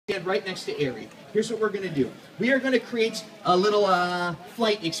stand right next to Aerie. Here's what we're going to do. We are going to create a little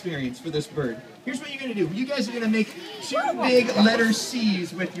flight experience for this bird. Here's what you're going to do. You guys are going to make two big letter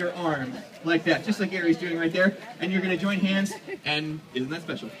C's with your arm, like that, just like Aerie's doing right there. And you're going to join hands, and isn't that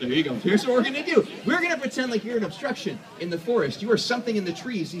special? There you go. Here's what we're going to do. We're going to pretend like you're an obstruction in the forest. You are something in the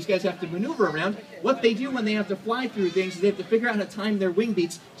trees. These guys have to maneuver around. What they do when they have to fly through things is they have to figure out how to time their wing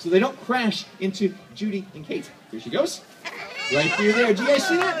beats so they don't crash into Judy and Kate. Here she goes. Right through there. Do you guys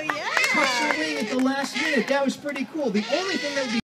see that? Oh, yeah. Touch her wing at the last minute. That was pretty cool. The only thing that would be